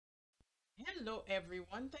Hello,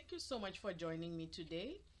 everyone. Thank you so much for joining me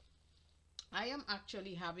today. I am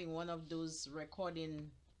actually having one of those recording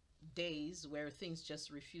days where things just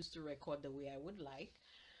refuse to record the way I would like.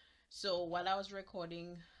 So while I was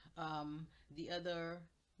recording, the other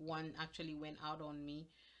one actually went out on me.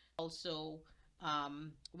 Also,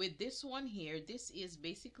 with this one here, this is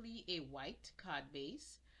basically a white card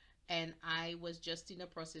base. And I was just in the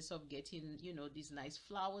process of getting, these nice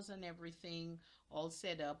flowers and everything all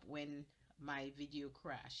set up when my video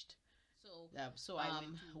crashed. So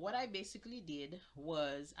what I basically did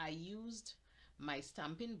was I used my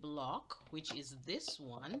stamping block, which is this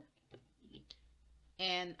one,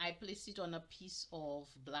 and I placed it on a piece of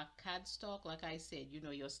black cardstock. Like I said,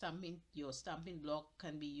 your stamping block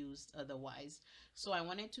can be used otherwise. So I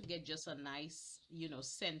wanted to get just a nice,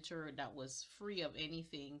 center that was free of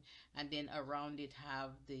anything, and then around it have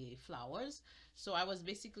the flowers. So I was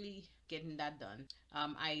basically getting that done.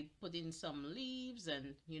 I put in some leaves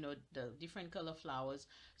and the different color flowers.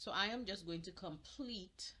 So I am just going to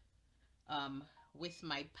complete with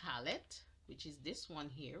my palette, which is this one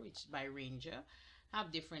here, which is by Ranger.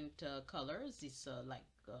 Have different colors. It's like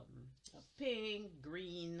a pink,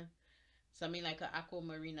 green, something like a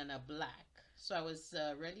aquamarine, and a black. So I was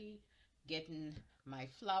ready getting my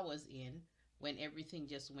flowers in when everything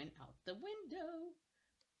just went out the window.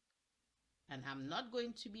 And I'm not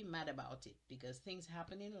going to be mad about it because things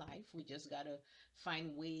happen in life. We just gotta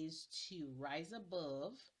find ways to rise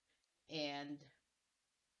above and,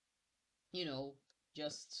 you know,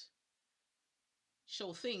 just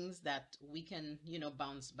show things that we can,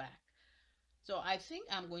 bounce back. So I think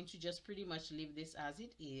I'm going to just pretty much leave this as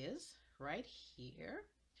it is right here.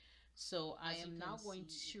 So I am now going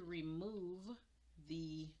to remove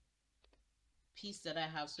the piece that I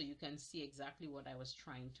have so you can see exactly what I was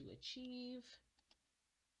trying to achieve.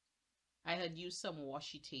 I had used some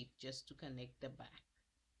washi tape just to connect the back.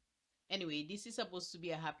 Anyway, this is supposed to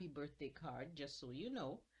be a happy birthday card, just so you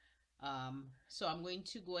know. So I'm going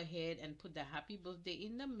to go ahead and put the happy birthday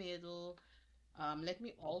in the middle. Let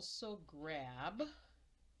me also grab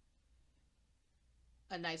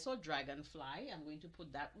a nice old dragonfly. I'm going to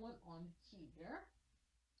put that one on here.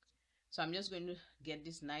 So I'm just going to get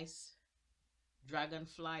this nice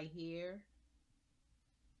dragonfly here.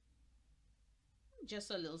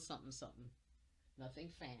 Just a little something, something. Nothing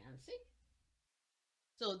fancy.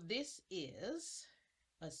 So this is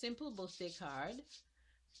a simple birthday card.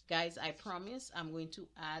 Guys, I promise I'm going to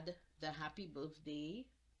add the happy birthday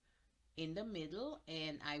in the middle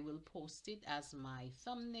and I will post it as my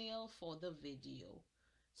thumbnail for the video.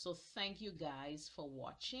 So thank you guys for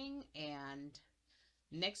watching, and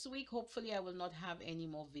next week hopefully I will not have any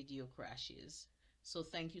more video crashes. So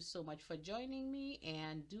thank you so much for joining me,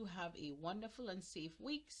 and do have a wonderful and safe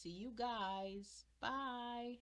week. See you guys. Bye.